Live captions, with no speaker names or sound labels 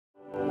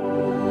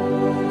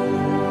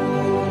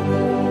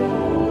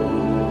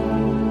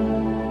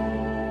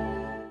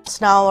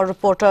now our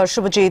reporter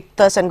Shubhajit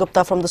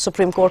Sengupta from the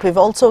Supreme Court. We've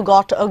also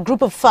got a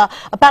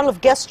panel of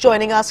guests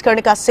joining us.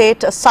 Karnika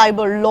Seth, a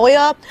cyber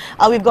lawyer.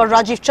 We've got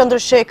Rajiv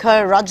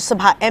Chandrasekhar, Rajya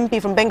Sabha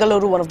MP from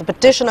Bengaluru, one of the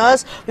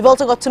petitioners. We've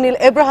also got Sunil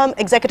Abraham,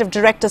 Executive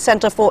Director,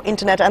 Centre for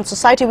Internet and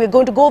Society. We're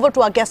going to go over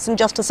to our guests in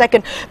just a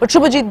second. But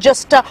Shubhajit,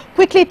 just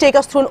quickly take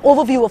us through an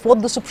overview of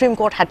what the Supreme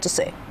Court had to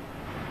say.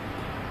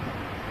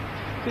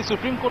 The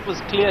Supreme Court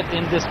was clear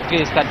in this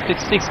case that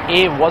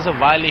 66A was a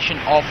violation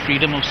of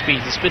freedom of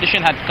speech. This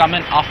petition had come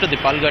in after the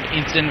Palghat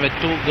incident where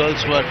two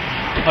girls were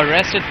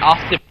arrested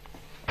after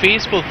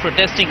Facebook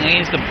protesting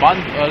against the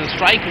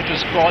strike which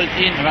was called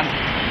in when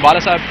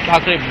Balasaheb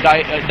Thackeray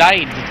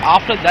died.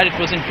 After that, it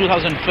was in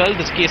 2012.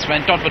 This case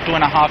went on for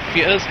 2.5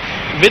 years.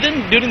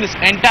 During this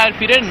entire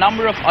period, a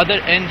number of other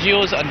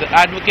NGOs and the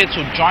advocates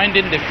who joined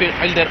in, they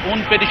filed their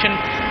own petition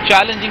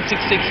challenging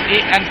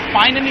 66A, and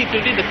finally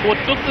today the court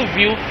took the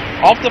view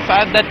of the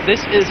fact that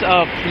this is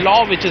a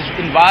law which is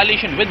in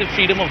violation with the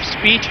freedom of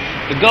speech.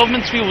 The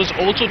government's view was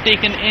also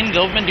taken in.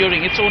 Government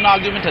during its own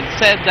argument had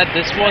said that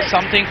this was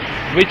something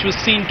which was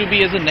seen to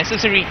be as a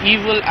necessary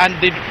evil and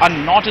they are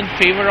not in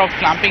favor of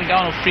clamping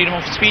down on freedom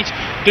of speech.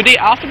 Today,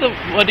 after the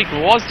verdict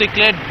was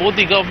declared, both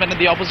the government and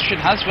the opposition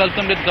has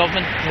welcomed it.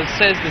 Government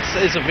says this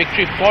is a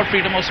victory for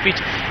freedom of speech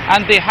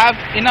and they have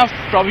enough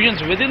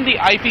provisions within the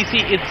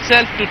IPC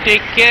itself to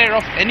take care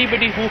of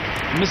anybody who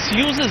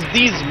misuses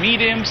these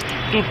mediums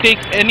to take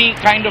any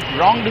kind of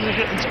wrong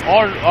decisions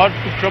or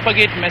to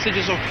propagate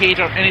messages of hate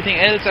or anything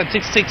else. And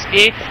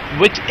 66A,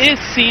 which is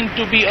seen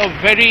to be a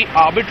very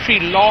arbitrary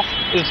law,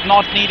 is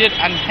not needed,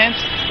 and hence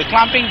the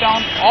clamping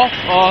down of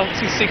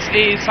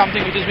 66A is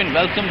something which has been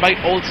welcomed by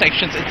all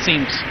sections, it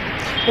seems.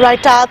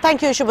 Right,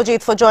 thank you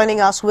Shubhajit for joining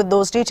us with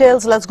those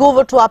details. Let's go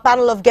over to our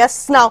panel of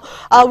guests now.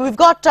 We've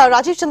got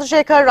Rajiv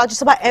Chandrasekhar,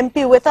 Rajya Sabha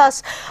MP with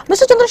us.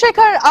 Mr.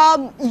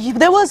 Chandrasekhar,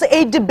 there was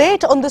a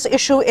debate on this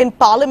issue in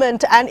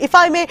Parliament, and if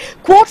I may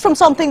quote from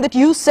something that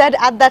you said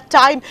at that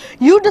time,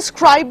 you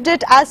described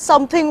it as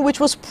something which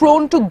was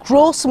prone to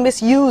gross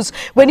misuse.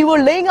 When you were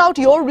laying out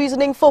your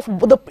reasoning for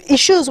the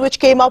issues which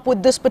came up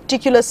with this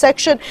particular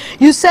section,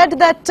 you said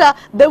that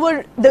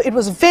it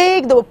was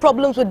vague, there were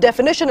problems with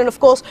definition, and of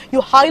course you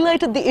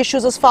highlighted the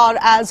issues as far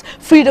as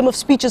freedom of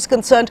speech is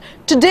concerned.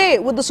 Today,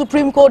 with the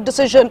Supreme Court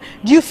decision,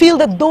 do you feel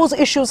that those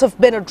issues have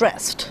been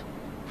addressed?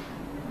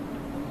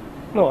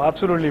 No,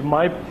 absolutely.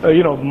 My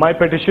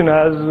petition,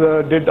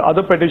 as did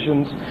other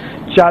petitions,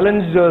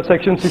 challenged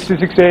Section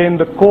 66A in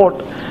the court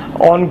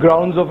on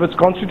grounds of its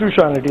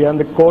constitutionality, and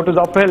the court has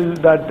upheld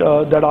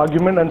that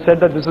argument and said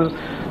that this is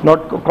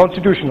not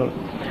constitutional.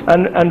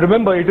 And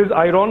remember, it is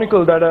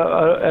ironical that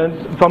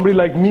somebody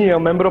like me, a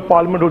member of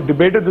Parliament who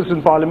debated this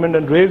in Parliament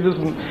and raised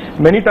this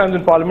many times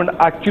in Parliament,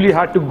 actually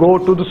had to go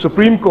to the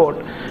Supreme Court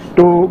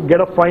to get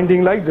a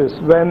finding like this,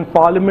 when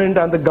Parliament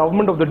and the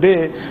government of the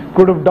day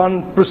could have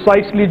done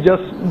precisely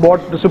just what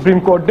the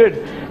Supreme Court did,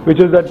 which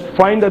is that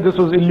find that this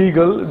was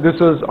illegal, this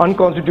was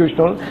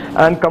unconstitutional,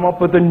 and come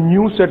up with a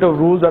new set of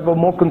rules that were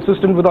more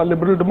consistent with our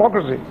liberal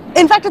democracy.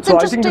 In fact, it's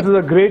interesting. I think this is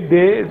a great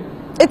day.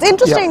 It's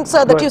interesting,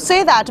 sir, that you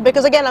say that,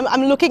 because again,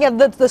 I'm looking at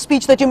the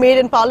speech that you made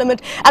in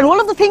Parliament, and one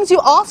of the things you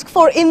ask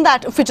for in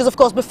that, which is of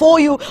course before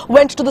you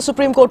went to the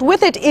Supreme Court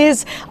with it,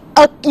 is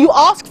you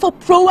ask for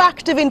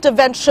proactive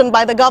intervention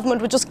by the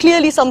government, which is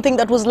clearly something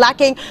that was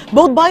lacking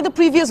both by the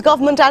previous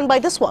government and by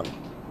this one.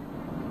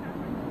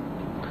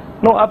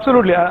 No,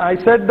 absolutely. I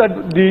said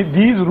that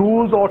these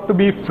rules ought to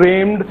be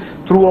framed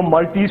through a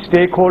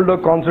multi-stakeholder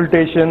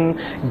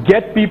consultation,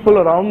 get people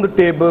around the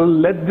table,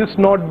 let this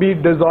not be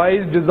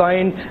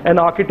designed and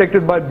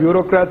architected by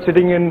bureaucrats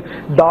sitting in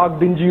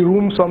dark, dingy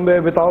rooms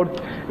somewhere without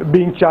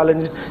being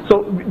challenged.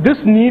 So this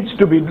needs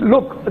to be,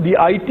 look, the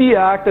IT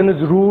Act and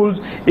its rules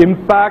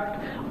impact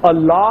a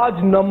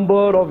large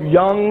number of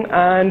young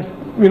and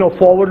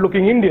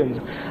forward-looking Indians,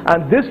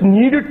 and this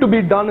needed to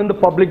be done in the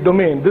public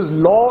domain. This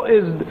law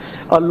is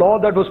a law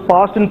that was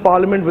passed in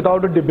Parliament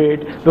without a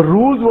debate. The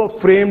rules were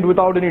framed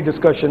without any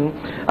discussion,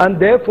 and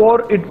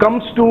therefore it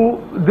comes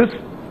to this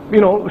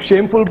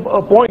shameful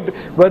point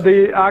where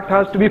the act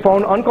has to be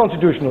found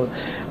unconstitutional.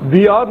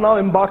 We are now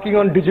embarking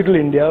on digital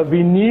India.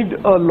 We need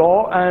a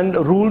law and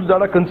rules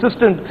that are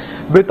consistent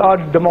with our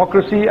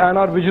democracy and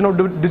our vision of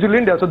digital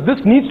India. So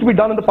this needs to be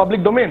done in the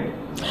public domain.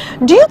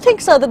 Do you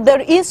think, sir, that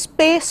there is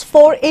space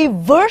for a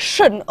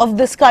version of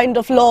this kind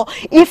of law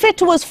if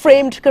it was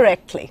framed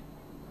correctly?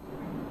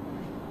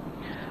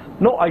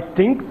 No, I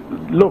think,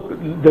 look,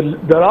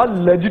 there are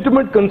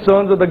legitimate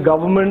concerns that the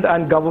government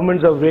and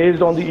governments have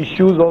raised on the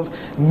issues of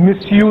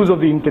misuse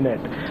of the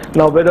internet.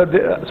 Now,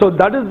 so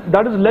that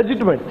is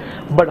legitimate,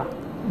 but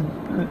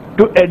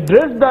to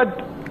address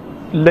that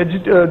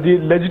the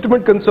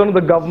legitimate concern of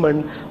the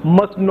government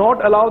must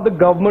not allow the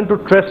government to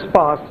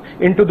trespass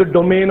into the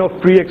domain of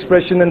free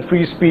expression and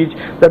free speech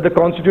that the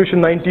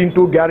Constitution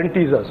 19.2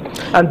 guarantees us.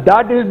 And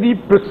that is the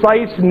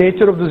precise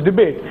nature of this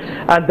debate.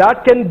 And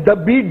that can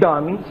be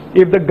done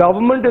if the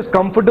government is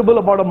comfortable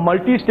about a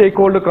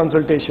multi-stakeholder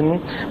consultation,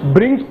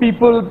 brings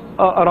people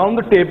around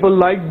the table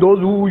like those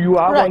who you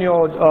have on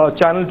your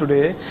channel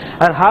today,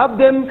 and have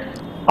them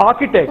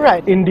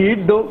architect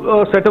indeed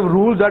the set of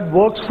rules that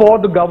works for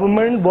the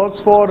government, works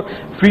for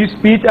free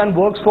speech and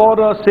works for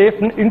a safe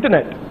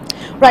internet.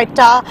 Right.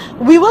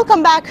 We will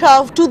come back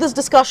to this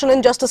discussion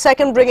in just a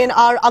second, bring in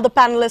our other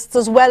panelists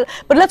as well.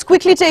 But let's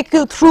quickly take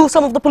you through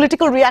some of the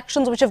political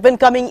reactions which have been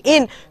coming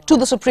in to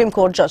the Supreme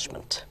Court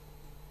judgment.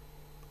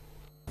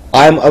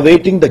 I am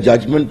awaiting the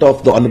judgment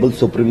of the Honorable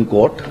Supreme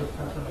Court,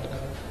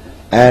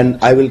 and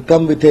I will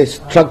come with a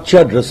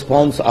structured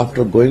response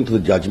after going to the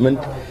judgment,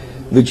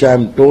 which I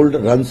am told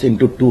runs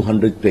into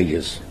 200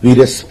 pages. We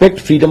respect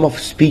freedom of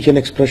speech and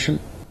expression.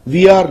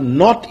 We are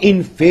not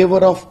in favor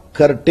of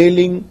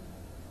curtailing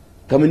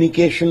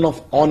communication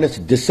of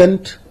honest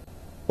dissent,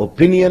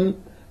 opinion,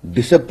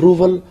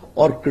 disapproval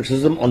or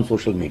criticism on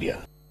social media.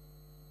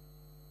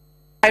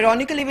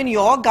 Ironically, even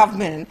your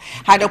government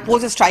had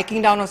opposed the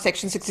striking down of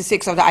Section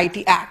 66 of the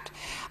IT Act.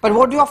 But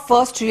what are your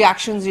first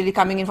reactions really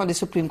coming in from the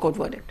Supreme Court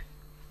verdict?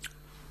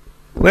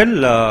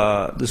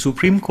 Well, the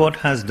Supreme Court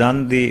has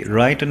done the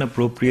right and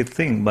appropriate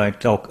thing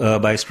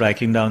by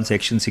striking down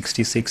Section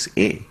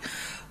 66A.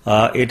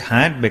 It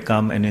had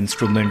become an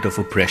instrument of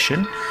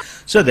oppression.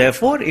 So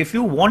therefore, if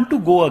you want to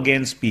go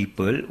against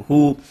people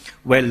who,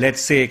 well,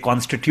 let's say,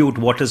 constitute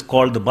what is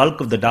called the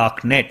bulk of the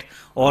dark net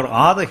or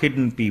are the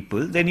hidden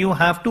people, then you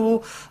have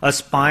to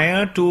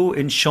aspire to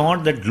ensure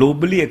that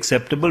globally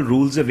acceptable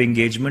rules of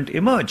engagement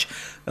emerge.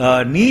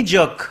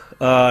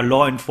 Knee-jerk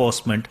law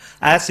enforcement,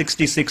 as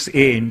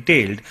 66A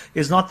entailed,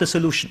 is not the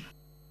solution.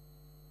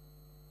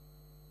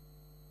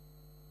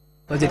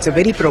 Because it's a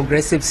very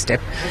progressive step,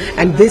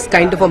 and this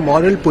kind of a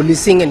moral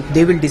policing, and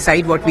they will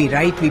decide what we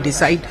write, we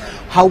decide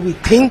how we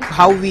think,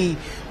 how we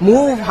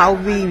move, how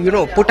we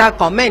put our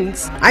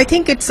comments. I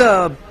think it's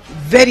a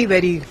very,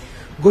 very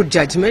good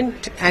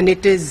judgment, and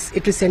it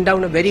will send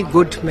down a very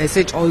good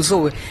message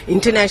also.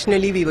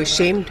 Internationally we were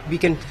shamed, we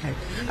can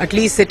at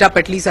least sit up,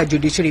 at least our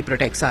judiciary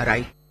protects our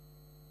right.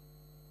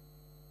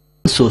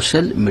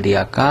 Social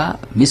media का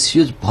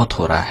misuse बहुत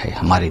हो रहा है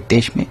हमारे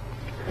देश में,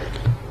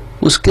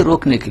 उसके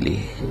रोकने के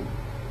लिए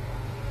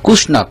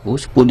कुछ ना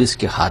कुछ पुलिस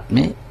के हाथ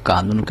में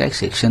कानून का एक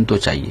सेक्शन तो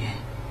चाहिए।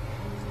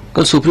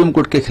 कल सुप्रीम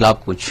कोर्ट के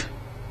खिलाफ कुछ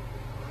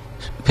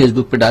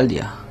फेसबुक पे डाल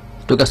दिया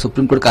तो क्या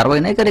सुप्रीम कोर्ट कार्रवाई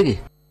नहीं करेगी?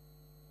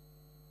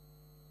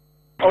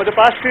 Over the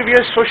past few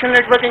years, social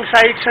networking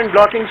sites and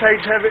blocking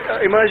sites have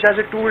emerged as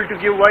a tool to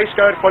give voice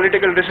to our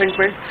political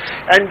resentment,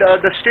 and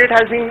the state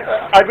has been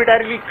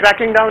arbitrarily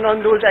cracking down on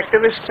those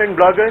activists and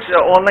bloggers.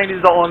 Online is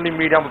the only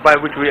medium by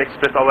which we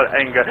express our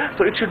anger,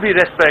 so it should be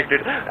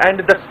respected.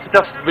 And the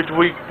stuff which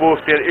we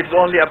post here, it's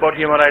only about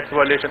human rights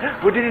violation.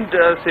 We didn't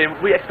say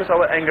we express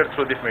our anger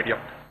through this medium.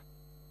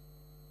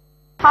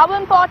 How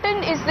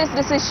important is this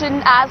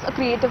decision as a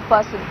creative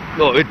person?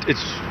 No,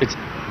 it's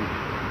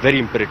very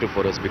imperative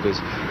for us, because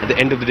at the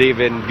end of the day,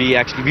 when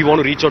we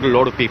want to reach out to a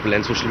lot of people,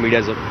 and social media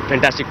is a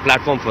fantastic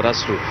platform for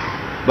us to,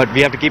 but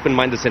we have to keep in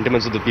mind the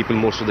sentiments of the people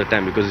most of the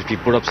time, because if we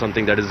put up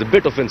something that is a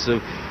bit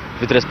offensive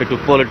with respect to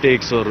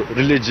politics or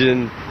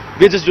religion,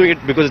 we're just doing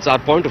it because it's our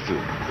point of view.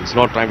 We're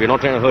not trying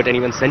to hurt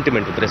anyone's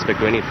sentiment with respect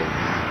to anything.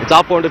 It's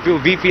our point of view,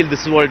 we feel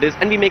this is what it is,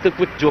 and we make a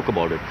quick joke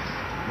about it.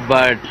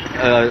 But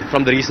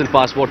from the recent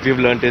past, what we've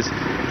learned is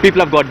people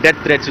have got death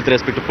threats with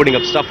respect to putting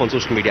up stuff on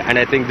social media, and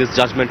I think this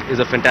judgment is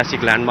a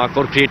fantastic landmark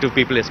for creative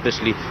people,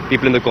 especially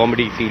people in the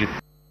comedy field.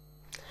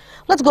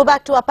 Let's go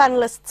back to our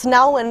panelists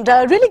now and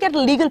really get a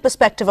legal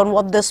perspective on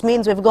what this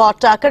means. We've got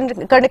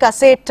Karnika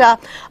Seth,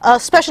 a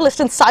specialist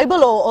in cyber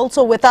law,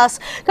 also with us.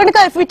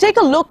 Karnika, if we take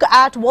a look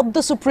at what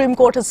the Supreme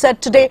Court has said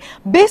today,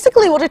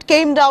 basically what it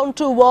came down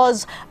to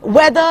was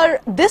whether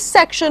this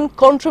section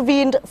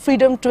contravened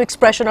freedom to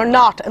expression or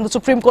not. And the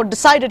Supreme Court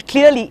decided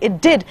clearly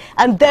it did,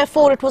 and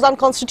therefore it was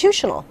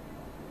unconstitutional.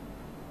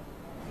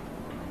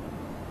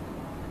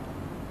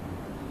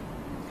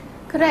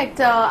 Correct.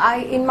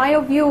 In my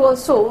view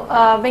also,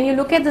 when you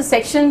look at the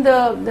section,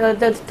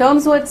 the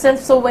terms were itself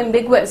so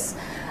ambiguous.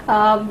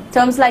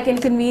 Terms like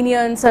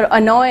inconvenience or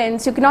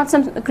annoyance, you cannot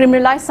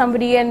criminalize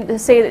somebody and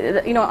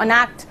say, an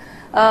act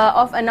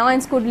of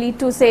annoyance could lead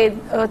to, say,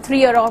 3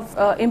 years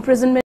of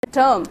imprisonment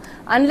term,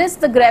 unless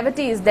the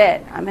gravity is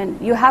there. I mean,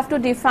 you have to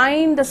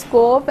define the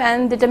scope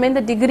and determine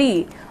the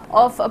degree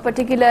of a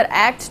particular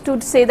act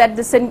to say that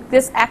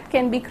this act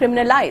can be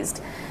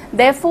criminalized.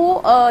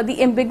 Therefore,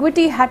 the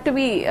ambiguity had to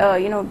be,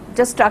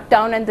 just struck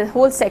down, and the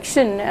whole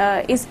section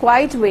is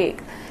quite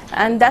vague.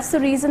 And that's the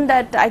reason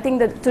that I think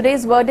that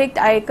today's verdict,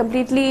 I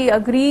completely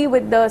agree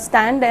with the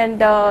stand and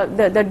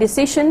the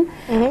decision.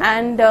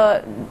 And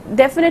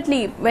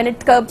definitely, when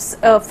it comes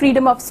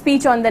freedom of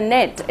speech on the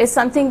net, is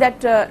something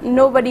that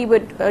nobody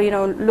would,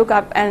 look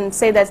up and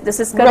say that this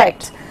is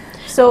correct. Right.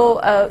 So,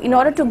 in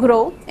order to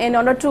grow, in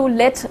order to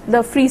let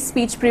the free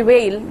speech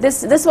prevail,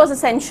 this was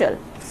essential.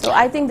 So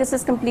I think this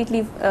is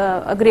completely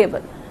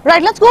agreeable.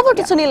 Right, let's go over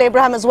to Sunil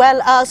Abraham as well.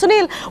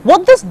 Sunil,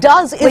 what this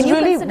does is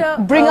really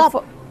bring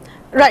up...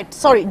 Right,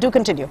 sorry, do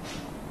continue.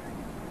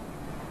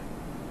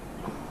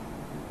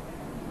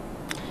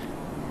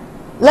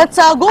 Let's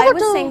go over to... I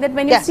was saying that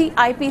when you see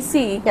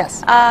IPC,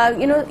 yes.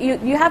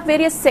 you have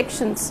various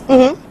sections.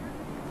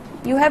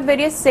 you have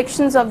various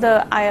sections of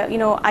the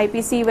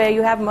IPC where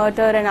you have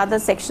murder and other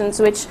sections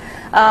which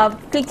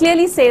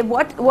clearly say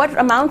what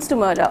amounts to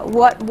murder,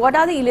 what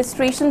are the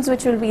illustrations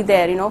which will be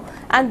there,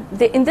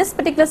 and in this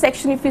particular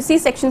section, if you see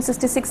section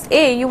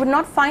 66A, you would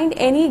not find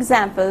any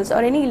examples or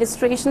any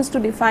illustrations to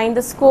define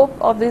the scope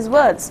of these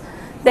words.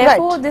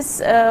 Therefore,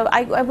 this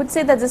I would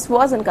say that this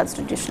was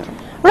unconstitutional.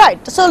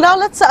 Right. So now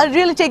let's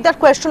really take that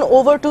question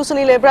over to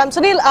Sunil Abraham.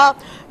 Sunil,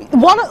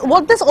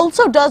 what this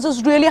also does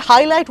is really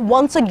highlight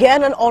once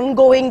again an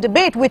ongoing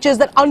debate, which is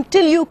that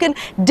until you can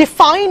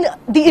define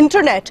the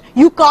internet,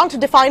 you can't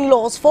define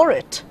laws for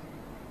it.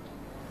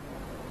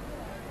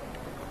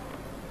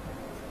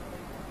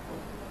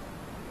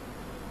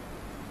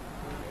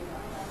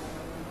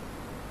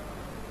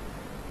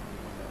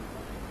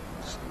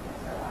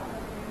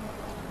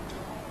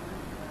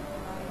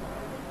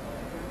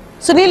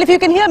 Sunil, if you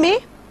can hear me.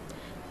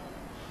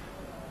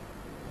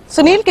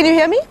 Sunil, can you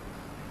hear me?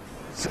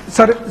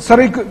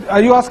 Sorry,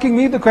 are you asking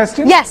me the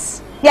question?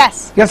 Yes,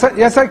 yes. Yes,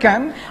 I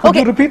can. Could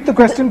you repeat the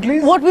question,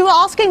 please? What we were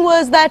asking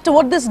was that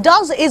what this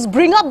does is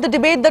bring up the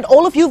debate that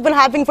all of you have been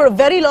having for a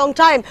very long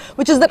time,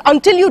 which is that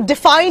until you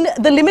define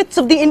the limits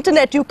of the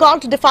internet, you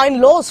can't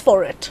define laws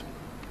for it.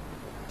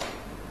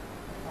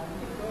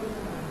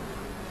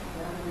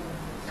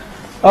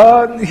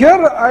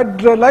 Here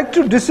I'd like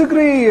to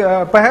disagree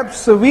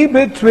perhaps a wee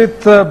bit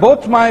with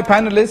both my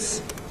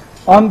panelists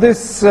on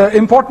this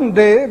important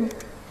day.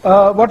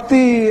 What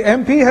the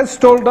MP has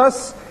told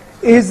us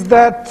is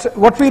that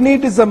what we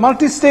need is a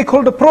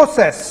multi-stakeholder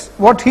process.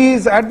 What he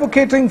is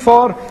advocating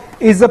for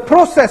is a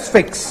process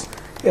fix.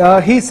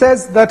 He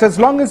says that as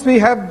long as we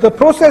have the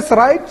process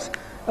right,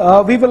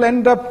 we will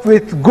end up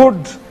with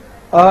good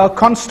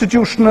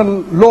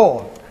constitutional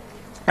law.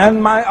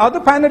 And my other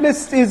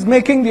panelist is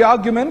making the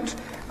argument,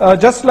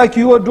 just like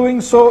you are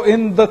doing so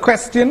in the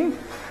question,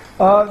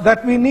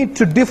 that we need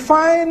to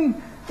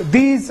define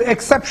these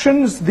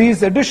exceptions,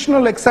 these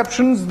additional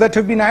exceptions that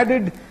have been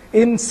added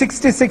in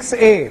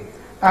 66A.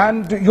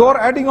 And you're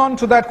adding on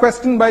to that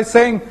question by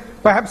saying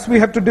perhaps we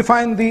have to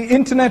define the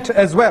internet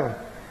as well.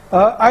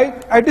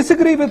 I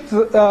disagree with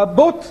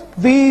both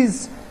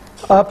these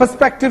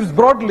perspectives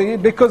broadly,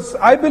 because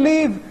I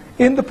believe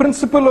in the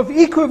principle of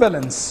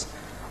equivalence.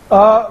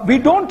 We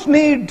don't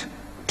need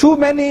too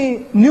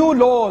many new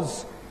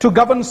laws to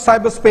govern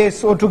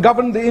cyberspace or to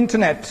govern the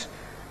internet.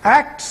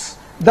 Acts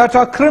that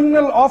are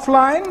criminal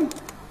offline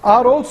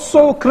are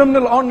also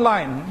criminal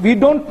online. We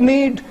don't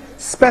need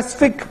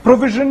specific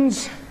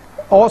provisions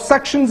or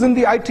sections in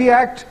the IT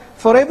Act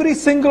for every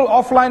single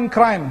offline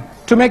crime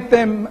to make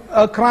them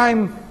a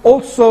crime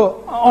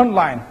also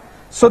online.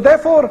 So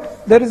therefore,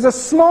 there is a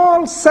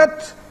small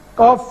set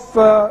of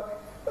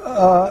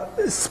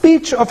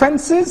speech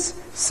offences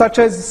such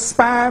as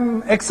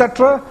spam,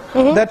 etc.,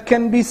 that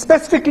can be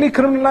specifically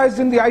criminalized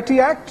in the IT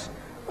Act,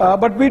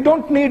 but we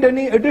don't need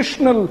any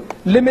additional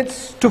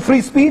limits to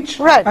free speech.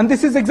 Right. And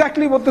this is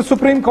exactly what the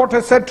Supreme Court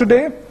has said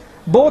today,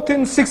 both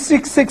in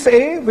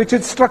 666A, which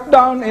is struck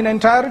down in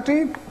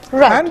entirety,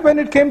 and when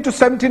it came to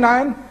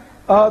 79,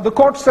 the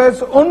court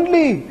says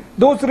only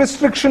those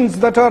restrictions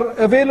that are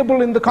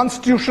available in the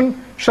Constitution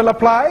shall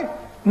apply,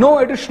 no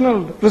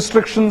additional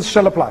restrictions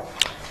shall apply.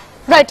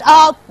 Right.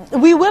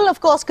 We will,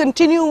 of course,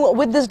 continue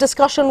with this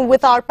discussion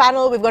with our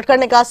panel. We've got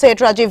Karnika Seth,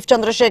 Rajiv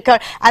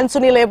Chandrasekhar and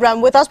Sunil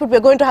Abraham with us, but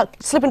we're going to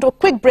slip into a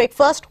quick break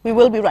first. We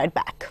will be right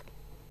back.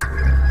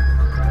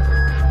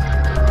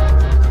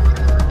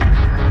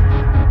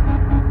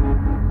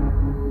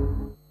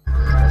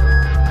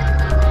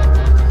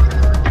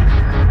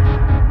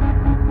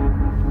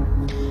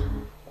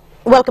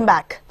 Welcome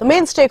back. The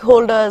main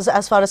stakeholders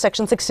as far as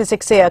Section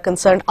 66A are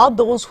concerned are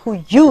those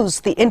who use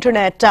the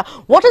internet.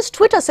 What is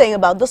Twitter saying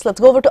about this? Let's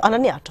go over to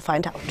Ananya to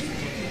find out.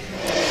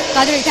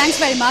 Rajari, thanks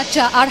very much.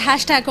 Our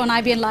hashtag on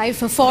IBN Live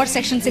for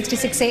Section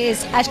 66A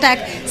is hashtag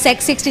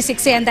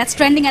Sec66A, and that's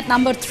trending at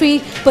number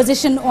 3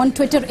 position on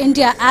Twitter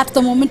India at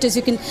the moment, as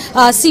you can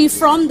see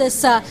from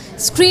this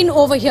screen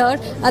over here.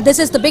 This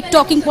is the big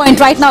talking point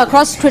right now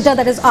across Twitter,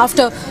 that is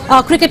after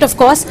cricket, of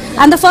course.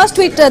 And the first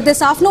tweet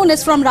this afternoon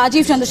is from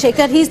Rajiv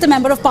Chandrasekhar. He's the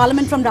Member of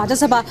Parliament from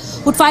Rajya Sabha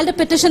who filed a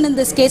petition in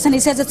this case, and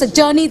he says it's a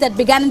journey that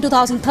began in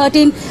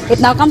 2013. It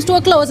now comes to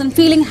a close, and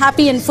feeling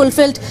happy and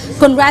fulfilled.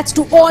 Congrats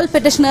to all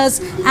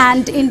petitioners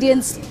and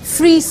Indians.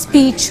 Free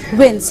speech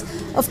wins.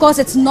 Of course,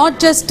 it's not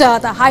just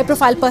the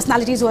high-profile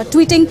personalities who are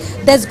tweeting.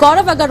 There's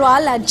Gaurav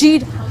Agarwal at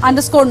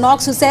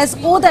G_Knox who says,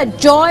 oh, the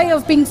joy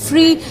of being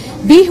free.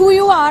 Be who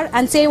you are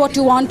and say what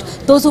you want.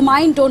 Those who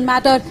mind don't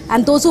matter,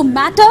 and those who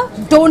matter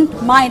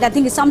don't mind. I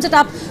think he sums it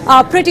up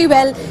pretty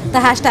well, the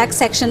hashtag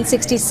Section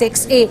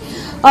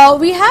 66A.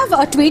 We have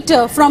a tweet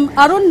from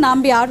Arun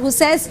Nambiar who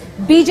says,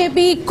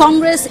 BJP,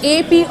 Congress,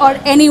 AP or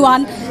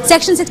anyone.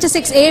 Section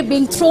 66A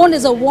being thrown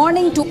is a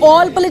warning to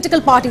all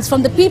political parties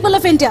from the people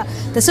of India.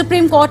 The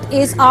Supreme Court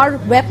is our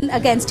weapon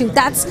against you.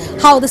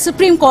 That's how the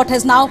Supreme Court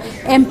has now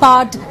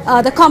empowered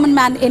the common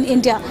man in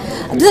India.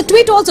 There's a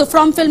tweet also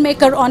from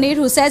filmmaker Onir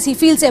who says he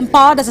feels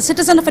empowered as a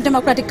citizen of a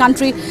democratic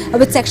country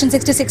with Section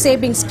 66A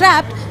being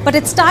scrapped. But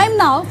it's time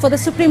now for the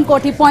Supreme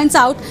Court, he points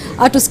out,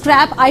 to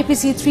scrap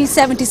IPC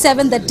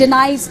 377 that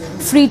denies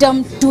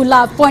freedom to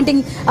love,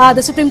 pointing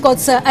the Supreme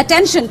Court's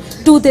attention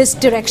to this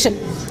direction.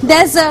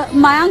 There's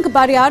Mayank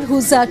Bariar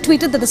who's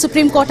tweeted that the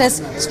Supreme Court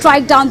has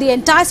struck down the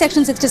entire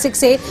Section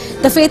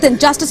 66A. The faith in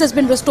justice has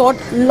been restored.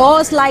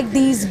 Laws like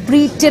these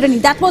breed tyranny.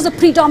 That was a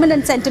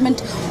predominant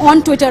sentiment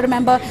on Twitter,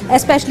 remember,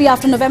 especially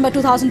after November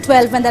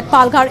 2012 when that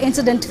Palghar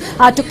incident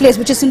took place,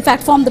 which is in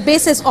fact formed the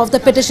basis of the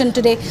petition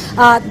today,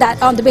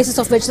 that on the basis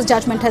of which the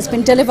judgment has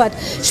been delivered.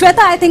 Shweta,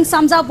 I think,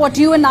 sums up what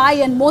you and I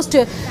and most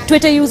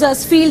Twitter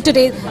users feel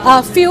today.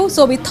 Few,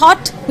 so we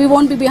thought we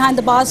won't be behind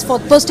the bars for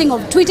posting or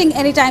tweeting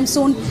anytime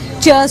soon.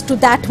 Cheers to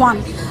that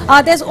one.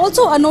 There's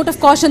also a note of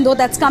caution though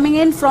that's coming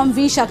in from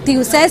V Shakti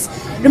who says,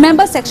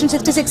 remember, Section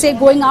 66A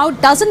going out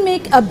doesn't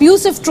make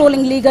abusive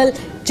trolling legal,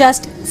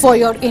 just for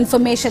your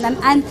information.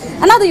 And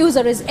another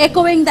user is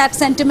echoing that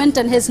sentiment,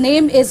 and his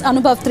name is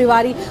Anubhav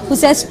Triwari, who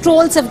says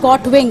trolls have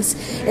got wings.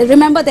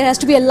 Remember, there has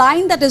to be a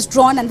line that is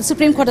drawn, and the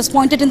Supreme Court has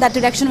pointed in that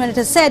direction when it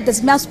has said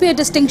there must be a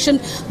distinction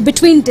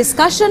between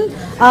discussion,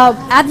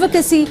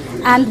 advocacy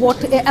and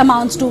what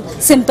amounts to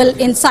simple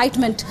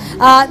incitement.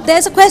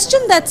 There's a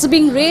question that's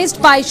being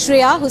raised by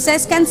Shreya, who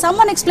says, can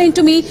someone explain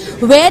to me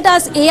where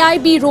does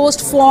AIB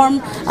roast form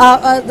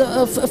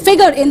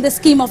figure in the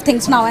scheme of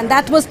things now? And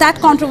that was that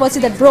controversy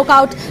that broke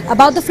out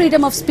about the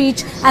freedom of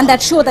speech, and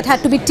that show that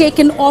had to be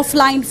taken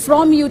offline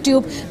from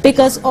YouTube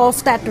because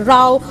of that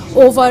row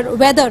over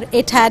whether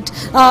it had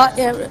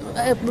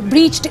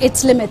breached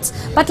its limits.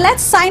 But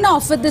let's sign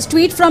off with this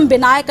tweet from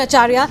Binayak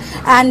Acharya,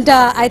 and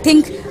I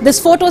think this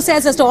photo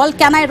says it all.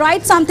 Can I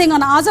write something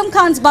on Azam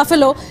Khan's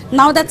buffalo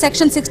now that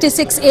Section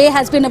 66A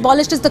has been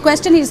abolished, is the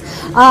question he's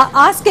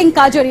asking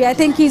Kajuri. I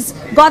think he's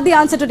got the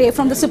answer today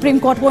from the Supreme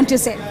Court, won't you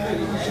say?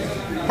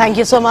 Thank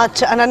you so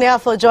much,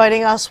 Ananya, for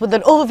joining us with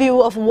an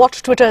overview of what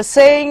Twitter is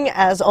saying.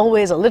 As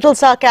always, a little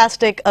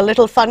sarcastic, a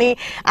little funny,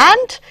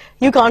 and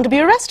you can't be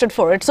arrested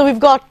for it. So we've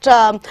got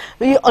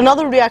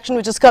another reaction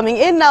which is coming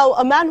in now.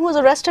 A man who was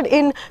arrested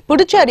in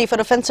Puducherry for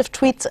offensive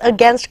tweets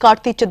against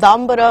Karthi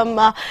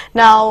Chidambaram.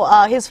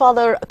 His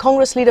father,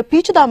 Congress leader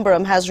P.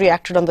 Chidambaram, has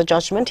reacted on the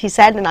judgment. He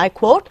said, and I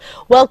quote,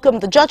 "Welcome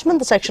the judgment.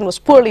 The section was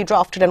poorly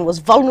drafted and was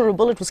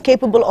vulnerable. It was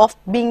capable of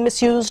being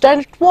misused,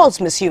 and it was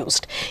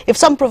misused. If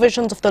some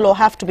provisions of the law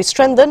have to be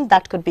strengthened,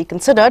 that could be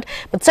considered,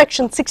 but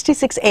Section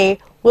 66A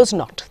was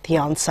not the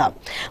answer."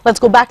 Let's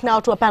go back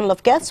now to a panel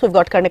of guests. We've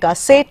got Karnika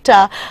Seth,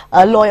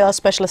 a lawyer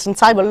specialist in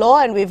cyber law,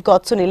 and we've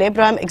got Sunil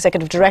Abraham,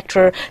 Executive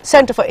Director,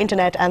 Center for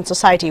Internet and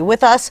Society,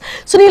 with us.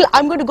 Sunil,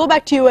 I'm going to go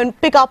back to you and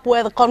pick up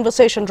where the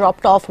conversation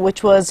dropped off,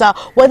 which was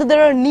whether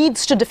there are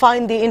needs to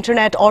define the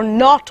internet or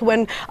not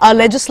when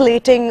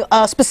legislating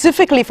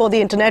specifically for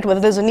the internet, whether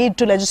there's a need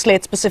to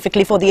legislate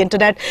specifically for the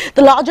internet,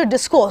 the larger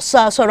discourse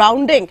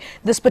surrounding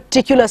this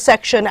particular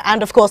section,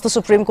 and of course the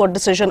Supreme Court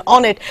decision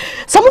on it.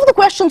 Some of the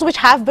questions which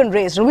have been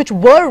raised, or which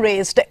were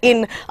raised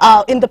in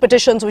the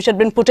petitions which had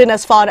been put in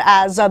as far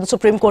as the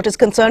Supreme Court is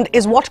concerned,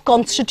 is what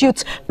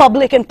constitutes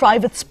public and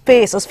private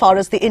space as far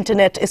as the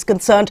internet is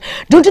concerned.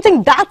 Don't you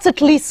think that's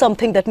at least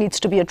something that needs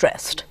to be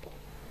addressed?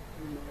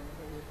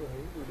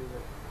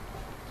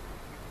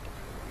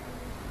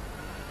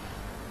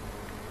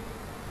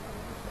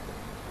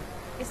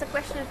 Is the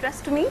question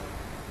addressed to me?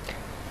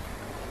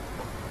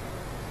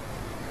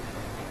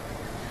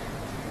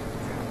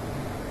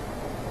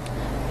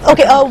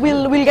 Okay,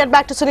 we'll get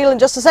back to Sunil in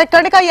just a sec.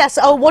 Karnika, yes.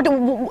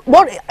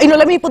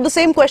 Let me put the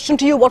same question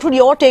to you. What would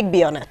your take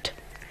be on it?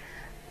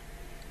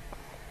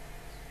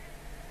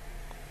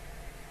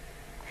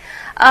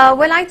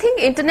 Well, I think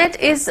internet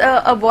is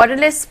a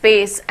borderless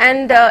space,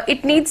 and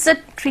it needs a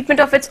treatment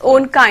of its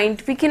own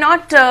kind. We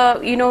cannot,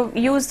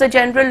 use the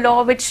general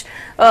law which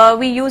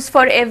we use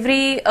for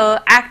every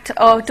act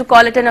to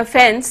call it an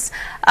offence.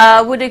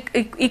 Would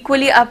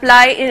equally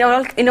apply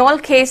in all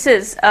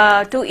cases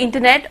to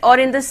internet, or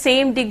in the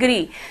same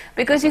degree,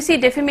 because you see,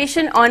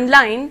 defamation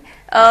online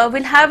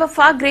will have a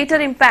far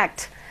greater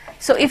impact.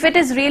 So if it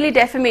is really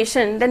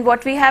defamation, then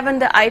what we have in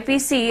the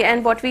IPC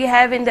and what we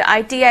have in the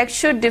IT Act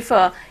should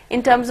differ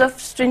in terms of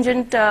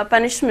stringent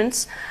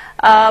punishments.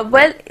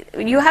 Well,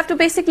 you have to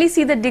basically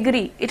see the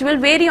degree. It will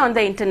vary on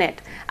the internet.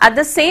 At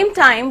the same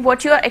time,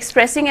 what you are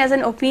expressing as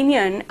an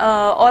opinion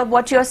or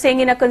what you are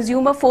saying in a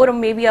consumer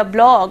forum, maybe a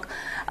blog,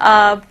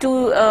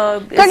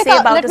 Karnika, say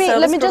about a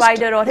service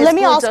provider or his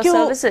goods or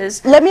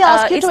services, let me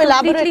ask you to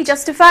elaborate. Completely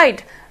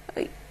justified.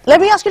 Let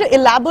me ask you to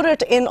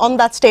elaborate on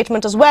that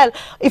statement as well.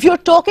 If you're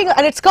talking,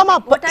 and it's come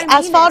up, but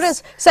as far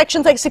as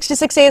Section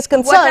 66A is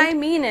concerned, what I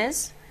mean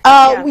is,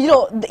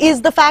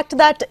 is the fact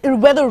that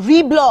whether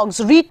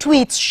reblogs,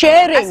 retweets,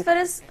 sharing,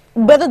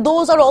 whether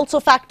those are also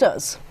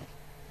factors.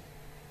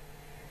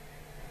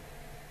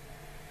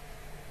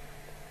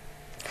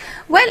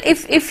 Well,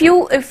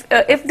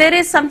 if there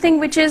is something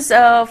which is,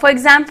 for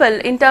example,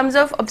 in terms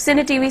of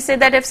obscenity, we say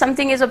that if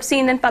something is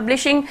obscene, then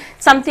publishing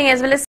something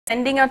as well as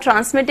sending or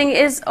transmitting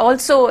is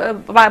also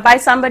by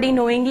somebody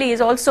knowingly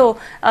is also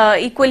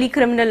equally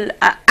criminal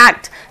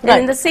act. Then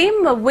in the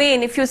same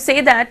vein, if you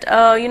say that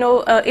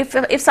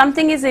if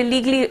something is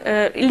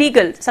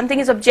illegal, something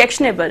is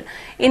objectionable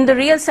in the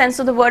real sense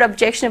of the word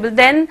objectionable,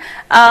 then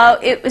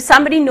if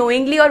somebody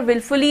knowingly or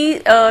willfully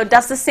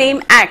does the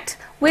same act,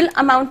 will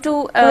amount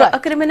to a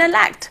criminal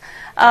act.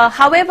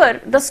 However,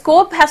 the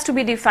scope has to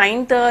be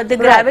defined, the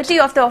gravity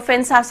of the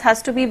offence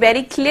has to be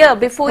very clear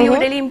before you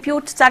really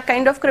impute that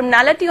kind of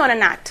criminality on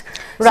an act.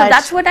 So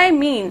that's what I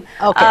mean.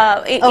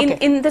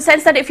 In the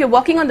sense that if you're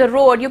walking on the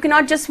road, you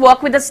cannot just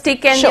walk with a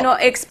stick and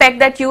expect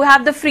that you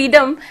have the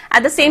freedom.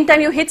 At the same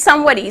time, you hit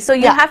somebody. So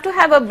you have to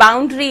have a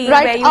boundary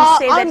where you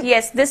say that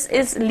yes, this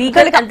is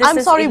legal and this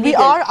is illegal. We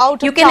are out of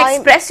time. You can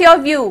express your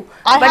view,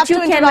 but you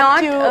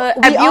cannot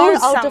abuse. We are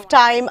out of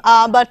time.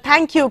 But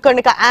thank you,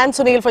 Karnika and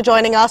Sunil, for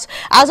joining us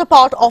as a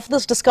part of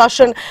this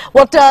discussion.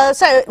 What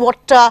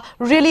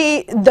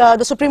really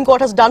the Supreme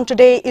Court has done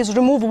today is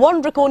remove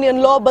one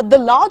draconian law, but the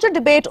larger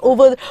debate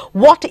over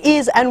what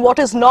is and what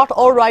is not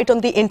all right on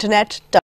the internet